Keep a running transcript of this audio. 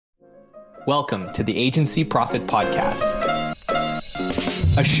Welcome to the Agency Profit Podcast,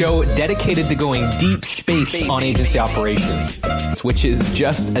 a show dedicated to going deep space on agency operations, which is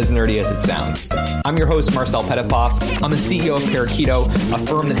just as nerdy as it sounds. I'm your host, Marcel Petitpoff. I'm the CEO of Parakeeto, a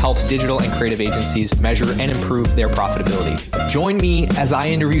firm that helps digital and creative agencies measure and improve their profitability. Join me as I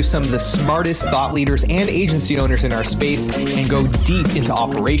interview some of the smartest thought leaders and agency owners in our space and go deep into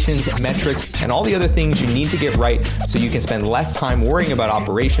operations, metrics, and all the other things you need to get right so you can spend less time worrying about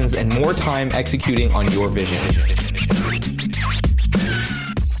operations and more time executing on your vision.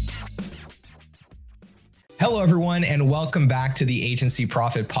 Hello, everyone, and welcome back to the Agency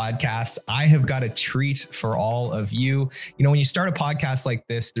Profit Podcast. I have got a treat for all of you. You know, when you start a podcast like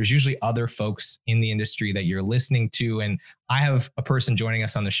this, there's usually other folks in the industry that you're listening to. And I have a person joining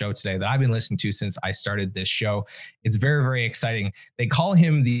us on the show today that I've been listening to since I started this show. It's very, very exciting. They call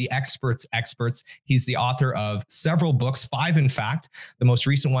him the experts. He's the author of several books, 5 in fact, the most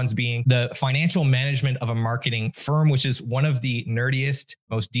recent ones being The Financial Management of a Marketing Firm, which is one of the nerdiest,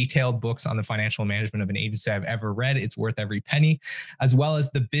 most detailed books on the financial management of an agency I've ever read. It's worth every penny, as well as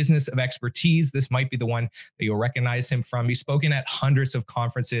The Business of Expertise. This might be the one that you'll recognize him from. He's spoken at hundreds of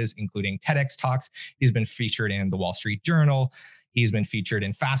conferences, including TEDx Talks. He's been featured in the Wall Street Journal. He's been featured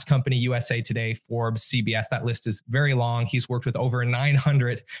in Fast Company, USA Today, Forbes, CBS. That list is very long. He's worked with over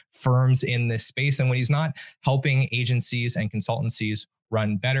 900 firms in this space. And when he's not helping agencies and consultancies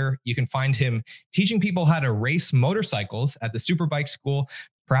run better, you can find him teaching people how to race motorcycles at the Superbike School,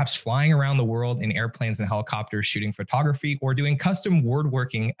 perhaps flying around the world in airplanes and helicopters, shooting photography, or doing custom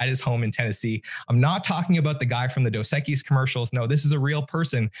woodworking at his home in Tennessee. I'm not talking about the guy from the Dos Equis commercials. No, this is a real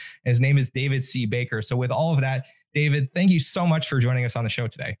person. And his name is David C. Baker. So with all of that, David, thank you so much for joining us on the show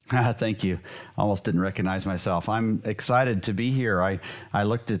today. Thank you. Almost didn't recognize myself. I'm excited to be here. I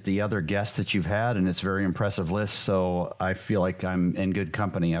looked at the other guests that you've had, and it's a very impressive list. So I feel like I'm in good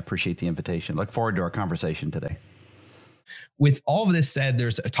company. I appreciate the invitation. Look forward to our conversation today. With all of this said,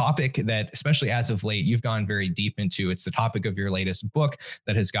 there's a topic that, especially as of late, you've gone very deep into. It's the topic of your latest book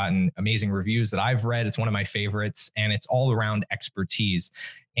that has gotten amazing reviews that I've read. It's one of my favorites, and it's all around expertise.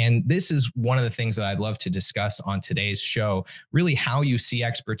 And this is one of the things that I'd love to discuss on today's show, really how you see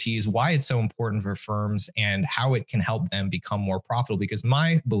expertise, why it's so important for firms, and how it can help them become more profitable. Because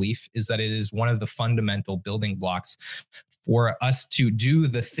my belief is that it is one of the fundamental building blocks for us to do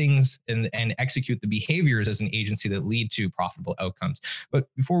the things and execute the behaviors as an agency that lead to profitable outcomes. But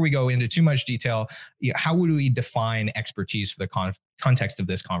before we go into too much detail, how would we define expertise for the context of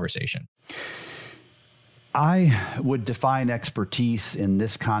this conversation? I would define expertise in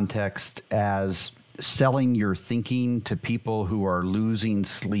this context as selling your thinking to people who are losing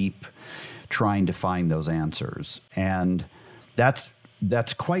sleep trying to find those answers. And that's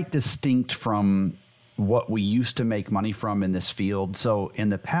quite distinct from what we used to make money from in this field. So in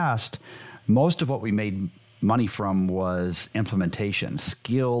the past, most of what we made money from was implementation,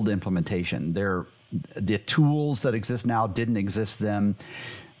 skilled implementation. The tools that exist now didn't exist then.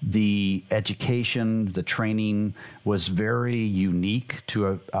 The education, the training was very unique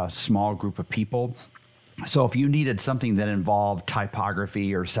to a small group of people. So if you needed something that involved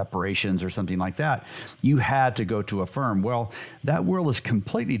typography or separations or something like that, you had to go to a firm. Well, that world is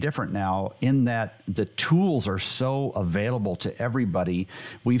completely different now in that the tools are so available to everybody.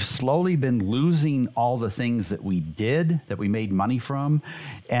 We've slowly been losing all the things that we did, that we made money from,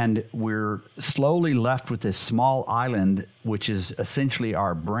 and we're slowly left with this small island, which is essentially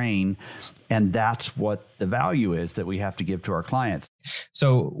our brain. And that's what the value is that we have to give to our clients.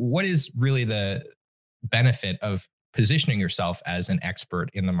 So what is really the benefit of positioning yourself as an expert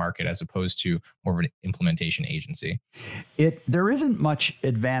in the market as opposed to more of an implementation agency? There isn't much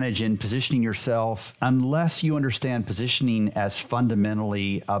advantage in positioning yourself unless you understand positioning as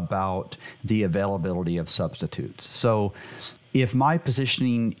fundamentally about the availability of substitutes. So if my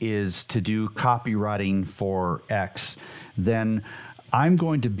positioning is to do copywriting for X, then I'm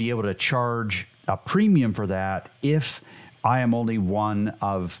going to be able to charge a premium for that if I am only one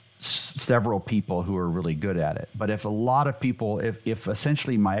of several people who are really good at it. But if a lot of people, if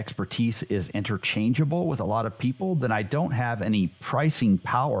essentially my expertise is interchangeable with a lot of people, then I don't have any pricing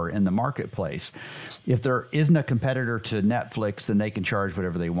power in the marketplace. If there isn't a competitor to Netflix, then they can charge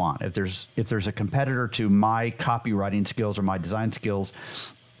whatever they want. If there's a competitor to my copywriting skills or my design skills,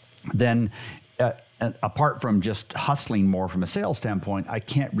 then apart from just hustling more from a sales standpoint, I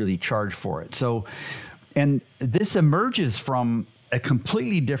can't really charge for it. So, and this emerges from a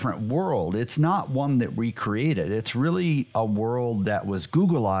completely different world. It's not one that we created. It's really a world that was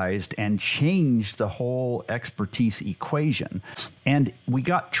Googleized and changed the whole expertise equation. And we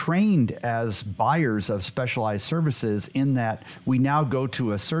got trained as buyers of specialized services in that we now go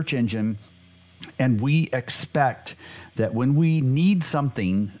to a search engine and we expect that when we need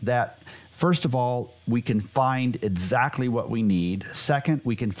something that, first of all, we can find exactly what we need. Second,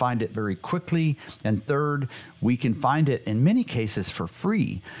 we can find it very quickly. And third, we can find it in many cases for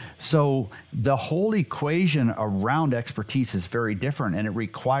free. So the whole equation around expertise is very different, and it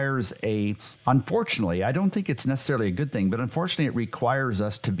requires unfortunately, I don't think it's necessarily a good thing, but unfortunately it requires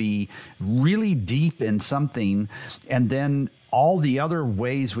us to be really deep in something, and then all the other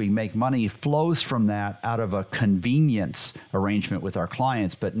ways we make money flows from that out of a convenience arrangement with our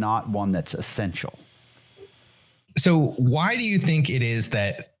clients, but not one that's essential. So why do you think it is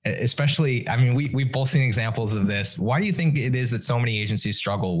that, especially, I mean, we've both seen examples of this. Why do you think it is that so many agencies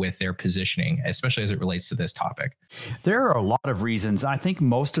struggle with their positioning, especially as it relates to this topic? There are a lot of reasons. I think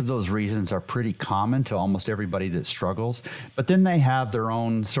most of those reasons are pretty common to almost everybody that struggles, but then they have their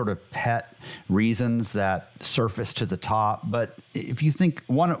own sort of pet reasons that surface to the top. But if you think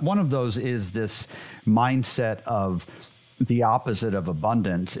one of those is this mindset of the opposite of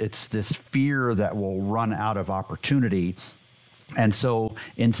abundance. It's this fear that we'll run out of opportunity. And so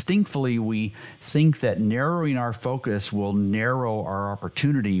instinctively, we think that narrowing our focus will narrow our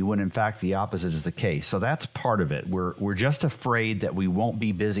opportunity when in fact the opposite is the case. So that's part of it. We're just afraid that we won't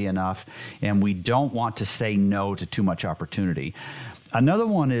be busy enough, and we don't want to say no to too much opportunity. Another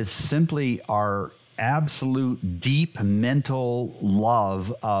one is simply our absolute deep mental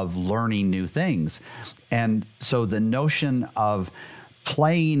love of learning new things. And so the notion of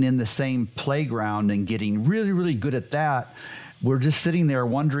playing in the same playground and getting really, really good at that, we're just sitting there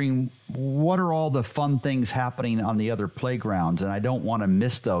wondering, what are all the fun things happening on the other playgrounds? And I don't want to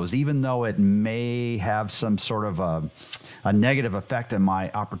miss those, even though it may have some sort of a negative effect on my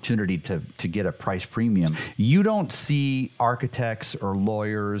opportunity to get a price premium. You don't see architects or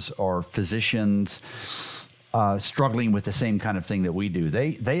lawyers or physicians struggling with the same kind of thing that we do.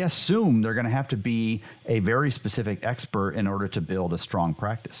 They assume they're going to have to be a very specific expert in order to build a strong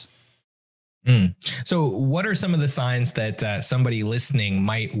practice. So what are some of the signs that somebody listening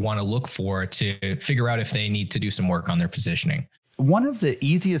might want to look for to figure out if they need to do some work on their positioning? One of the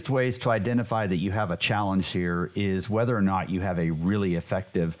easiest ways to identify that you have a challenge here is whether or not you have a really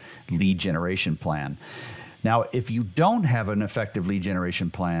effective lead generation plan. Now, if you don't have an effective lead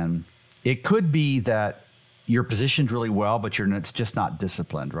generation plan, it could be that you're positioned really well, but it's just not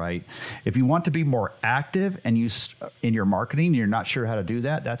disciplined, right? If you want to be more active and in your marketing, you're not sure how to do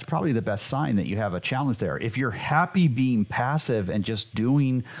that, that's probably the best sign that you have a challenge there. If you're happy being passive and just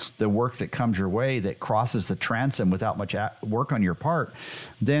doing the work that comes your way that crosses the transom without much work on your part,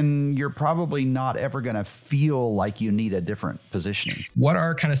 then you're probably not ever going to feel like you need a different positioning. What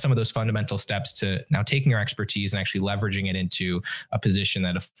are kind of some of those fundamental steps to now taking our expertise and actually leveraging it into a position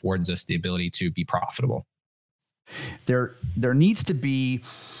that affords us the ability to be profitable? There needs to be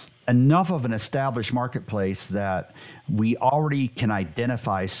enough of an established marketplace that we already can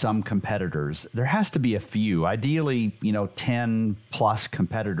identify some competitors. There has to be a few, ideally, 10 plus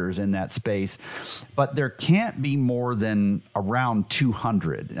competitors in that space, but there can't be more than around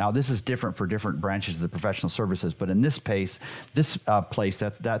 200. Now, this is different for different branches of the professional services, but in this place,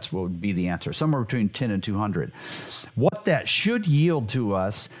 that's what would be the answer, somewhere between 10 and 200. What that should yield to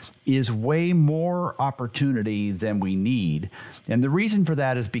us is way more opportunity than we need. And the reason for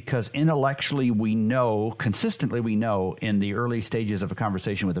that is because intellectually consistently we know in the early stages of a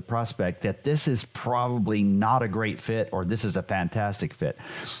conversation with a prospect that this is probably not a great fit or this is a fantastic fit.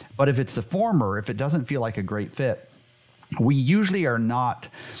 But if it's the former, if it doesn't feel like a great fit, we usually are not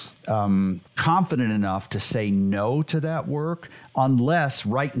confident enough to say no to that work unless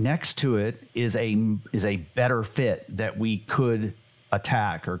right next to it is a better fit that we could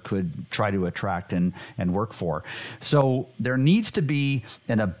attack or could try to attract and work for. So there needs to be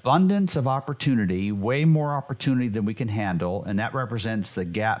an abundance of opportunity, way more opportunity than we can handle, and that represents the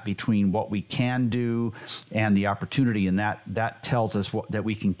gap between what we can do and the opportunity, and that tells us that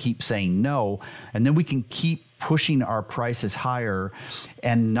we can keep saying no, and then we can keep pushing our prices higher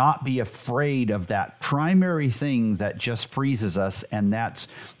and not be afraid of that primary thing that just freezes us. And that's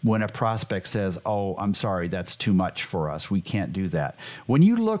when a prospect says, oh, I'm sorry, that's too much for us. We can't do that. When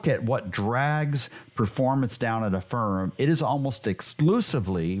you look at what drags performance down at a firm, it is almost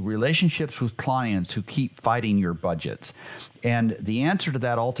exclusively relationships with clients who keep fighting your budgets. And the answer to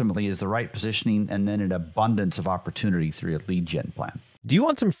that ultimately is the right positioning and then an abundance of opportunity through a lead gen plan. Do you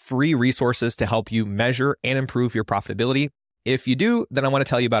want some free resources to help you measure and improve your profitability? If you do, then I want to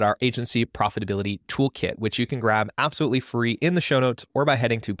tell you about our agency profitability toolkit, which you can grab absolutely free in the show notes or by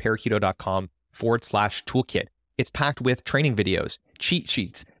heading to parakeeto.com/toolkit. It's packed with training videos, cheat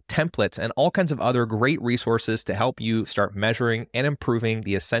sheets, templates, and all kinds of other great resources to help you start measuring and improving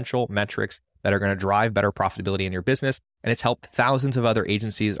the essential metrics that are going to drive better profitability in your business. And it's helped thousands of other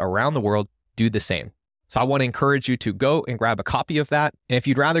agencies around the world do the same. So I want to encourage you to go and grab a copy of that. And if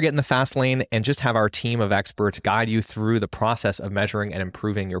you'd rather get in the fast lane and just have our team of experts guide you through the process of measuring and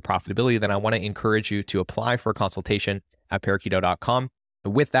improving your profitability, then I want to encourage you to apply for a consultation at parakeeto.com.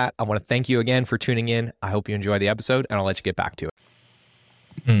 And with that, I want to thank you again for tuning in. I hope you enjoy the episode, and I'll let you get back to it.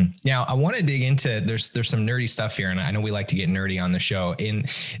 Now, I want to dig into, there's some nerdy stuff here, and I know we like to get nerdy on the show. And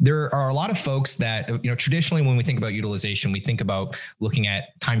there are a lot of folks that, traditionally when we think about utilization, we think about looking at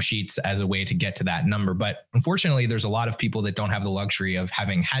timesheets as a way to get to that number. But unfortunately, there's a lot of people that don't have the luxury of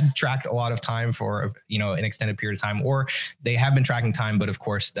having had tracked a lot of time for, an extended period of time, or they have been tracking time, but of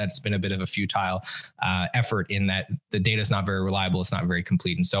course that's been a bit of a futile effort in that the data is not very reliable, it's not very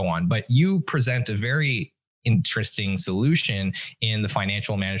complete, and so on. But you present a very interesting solution in the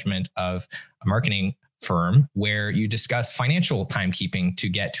financial management of a marketing firm where you discuss financial timekeeping to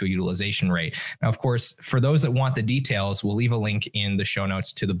get to a utilization rate. Now, of course, for those that want the details, we'll leave a link in the show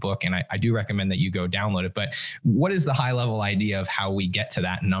notes to the book, and I do recommend that you go download it. But what is the high level idea of how we get to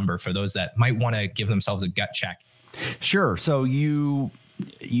that number for those that might want to give themselves a gut check? Sure. So you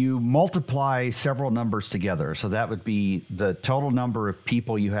multiply several numbers together. So that would be the total number of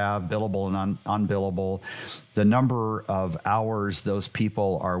people you have, billable and unbillable, the number of hours those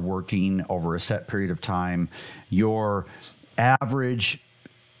people are working over a set period of time, your average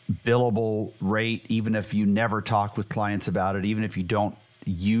billable rate, even if you never talk with clients about it, even if you don't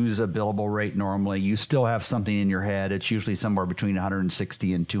use a billable rate normally, you still have something in your head. It's usually somewhere between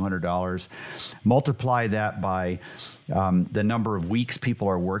 $160 and $200. Multiply that by the number of weeks people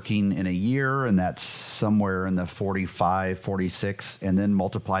are working in a year, and that's somewhere in the 45, 46, and then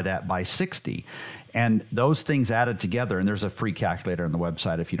multiply that by 60. And those things added together, and there's a free calculator on the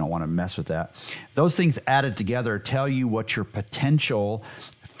website if you don't want to mess with that. Those things added together tell you what your potential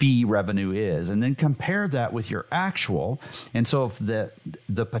fee revenue is, and then compare that with your actual. And so if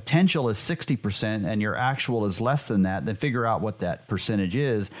the potential is 60% and your actual is less than that, then figure out what that percentage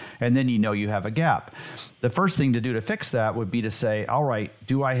is, and then you have a gap. The first thing to do to fix that would be to say, all right,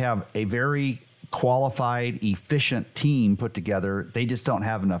 do I have a very qualified, efficient team put together? They just don't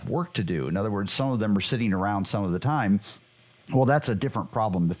have enough work to do. In other words, some of them are sitting around some of the time. Well, that's a different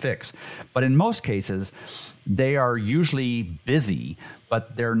problem to fix. But in most cases, they are usually busy,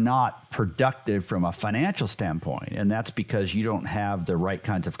 but they're not productive from a financial standpoint. And that's because you don't have the right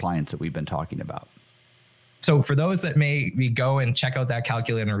kinds of clients that we've been talking about. So for those that may go and check out that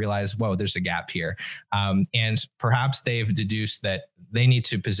calculator and realize, whoa, there's a gap here. And perhaps they've deduced that they need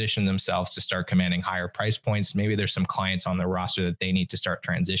to position themselves to start commanding higher price points. Maybe there's some clients on their roster that they need to start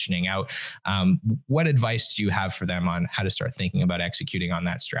transitioning out. What advice do you have for them on how to start thinking about executing on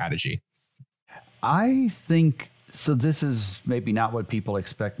that strategy? I think, so this is maybe not what people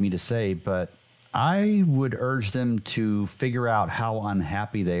expect me to say, but I would urge them to figure out how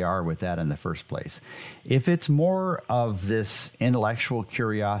unhappy they are with that in the first place. If it's more of this intellectual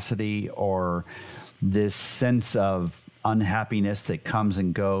curiosity or this sense of unhappiness that comes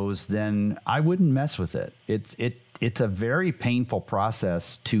and goes, then I wouldn't mess with it. It's a very painful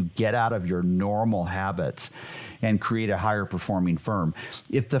process to get out of your normal habits and create a higher performing firm.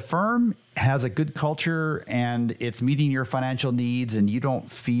 If the firm has a good culture and it's meeting your financial needs and you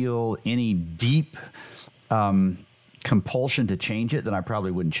don't feel any deep compulsion to change it, then I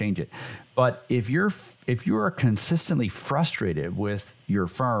probably wouldn't change it. But if you are consistently frustrated with your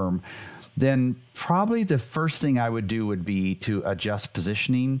firm, then probably the first thing I would do would be to adjust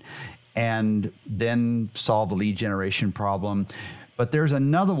positioning and then solve the lead generation problem. But there's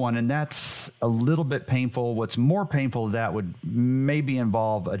another one, and that's a little bit painful. What's more painful, that would maybe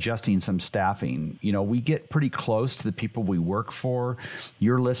involve adjusting some staffing. We get pretty close to the people we work for.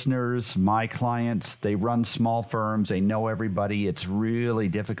 Your listeners, my clients, they run small firms. They know everybody. It's really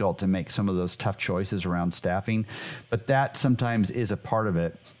difficult to make some of those tough choices around staffing, but that sometimes is a part of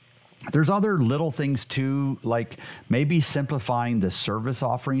it. There's other little things too, like maybe simplifying the service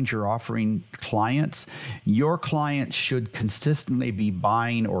offerings you're offering clients. Your clients should consistently be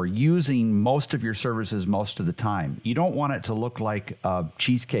buying or using most of your services most of the time. You don't want it to look like a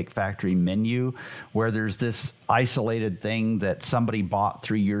Cheesecake Factory menu where there's this isolated thing that somebody bought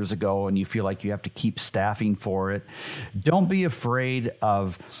 3 years ago and you feel like you have to keep staffing for it. Don't be afraid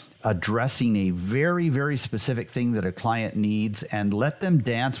of addressing a very, very specific thing that a client needs and let them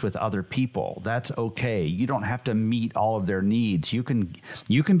dance with other people. That's okay. You don't have to meet all of their needs. You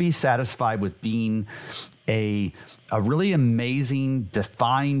can be satisfied with being a really amazing,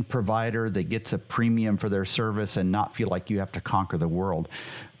 defined provider that gets a premium for their service and not feel like you have to conquer the world.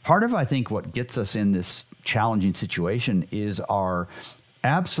 Part of, I think, what gets us in this challenging situation is our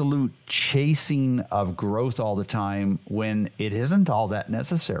absolute chasing of growth all the time when it isn't all that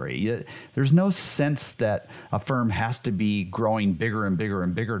necessary. There's no sense that a firm has to be growing bigger and bigger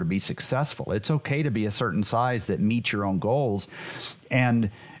and bigger to be successful. It's okay to be a certain size that meets your own goals.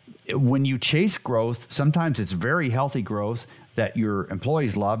 And when you chase growth, sometimes it's very healthy growth that your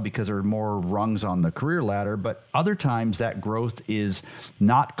employees love because there are more rungs on the career ladder. But other times that growth is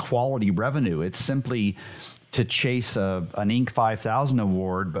not quality revenue. It's simply to chase an Inc. 5000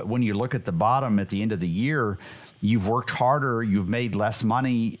 award. But when you look at the bottom at the end of the year, you've worked harder, you've made less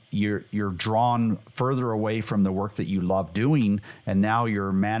money, you're drawn further away from the work that you love doing, and now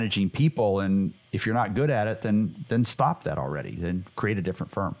you're managing people. And if you're not good at it, then stop that already. Then create a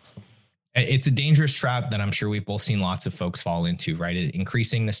different firm. It's a dangerous trap that I'm sure we've both seen lots of folks fall into, right?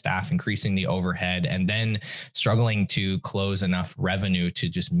 Increasing the staff, increasing the overhead, and then struggling to close enough revenue to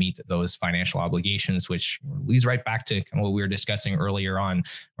just meet those financial obligations, which leads right back to what we were discussing earlier on,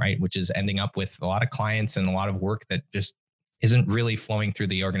 right? Which is ending up with a lot of clients and a lot of work that just isn't really flowing through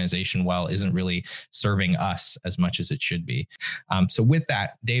the organization well, isn't really serving us as much as it should be. So with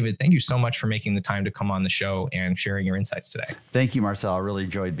that, David, thank you so much for making the time to come on the show and sharing your insights today. Thank you, Marcel. I really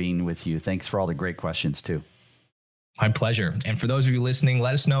enjoyed being with you. Thanks for all the great questions too. My pleasure. And for those of you listening,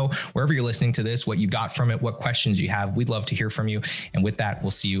 let us know wherever you're listening to this, what you got from it, what questions you have. We'd love to hear from you. And with that,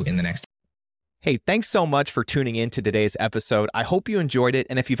 we'll see you in the next. Hey, thanks so much for tuning in to today's episode. I hope you enjoyed it.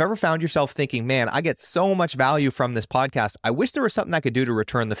 And if you've ever found yourself thinking, man, I get so much value from this podcast, I wish there was something I could do to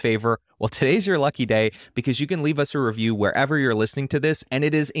return the favor. Well, today's your lucky day because you can leave us a review wherever you're listening to this, and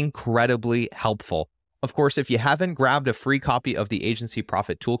it is incredibly helpful. Of course, if you haven't grabbed a free copy of the Agency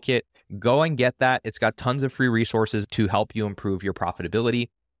Profit Toolkit, go and get that. It's got tons of free resources to help you improve your profitability.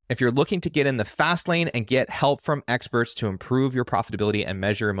 If you're looking to get in the fast lane and get help from experts to improve your profitability and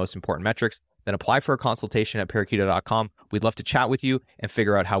measure your most important metrics, then apply for a consultation at Parakeeto.com. We'd love to chat with you and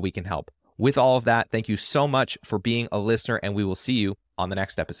figure out how we can help. With all of that, thank you so much for being a listener, and we will see you on the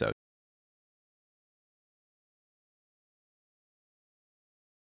next episode.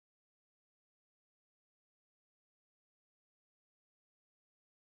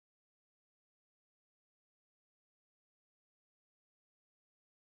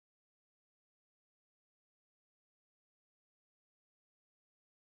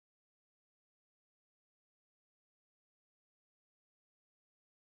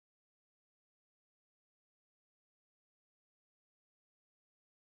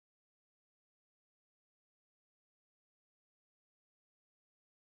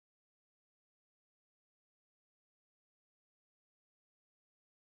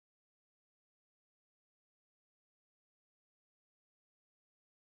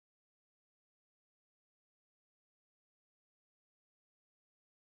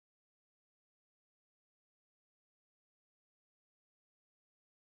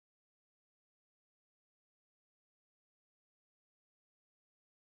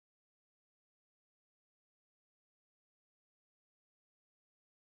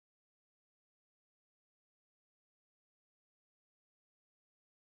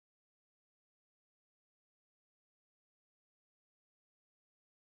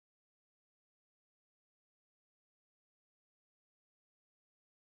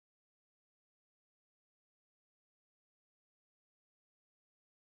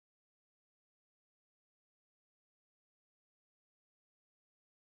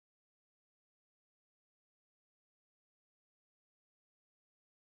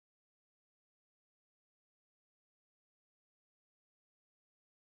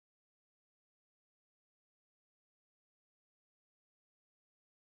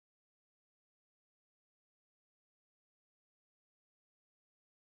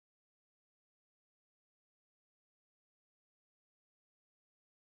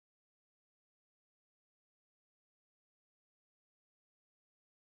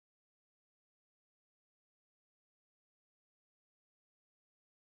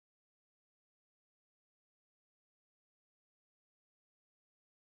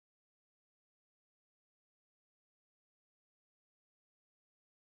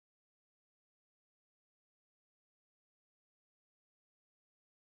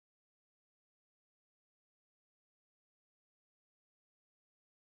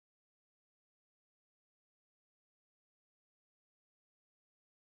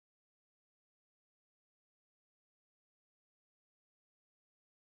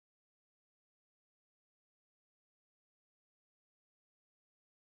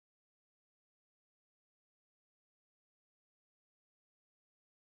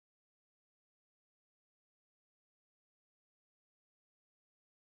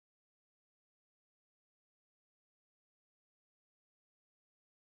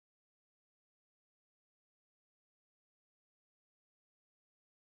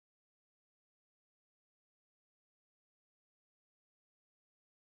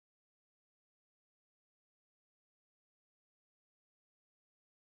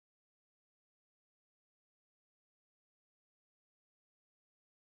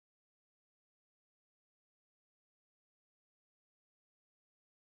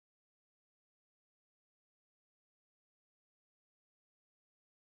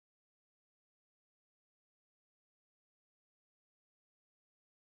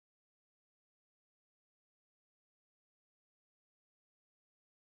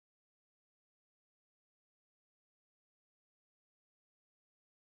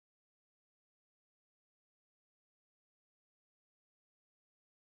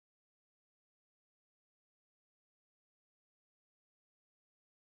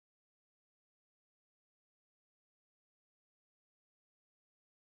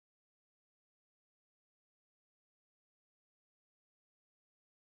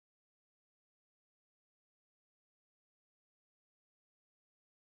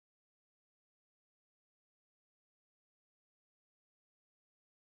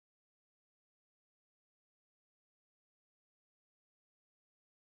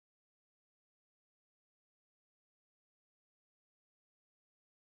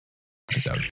 episode.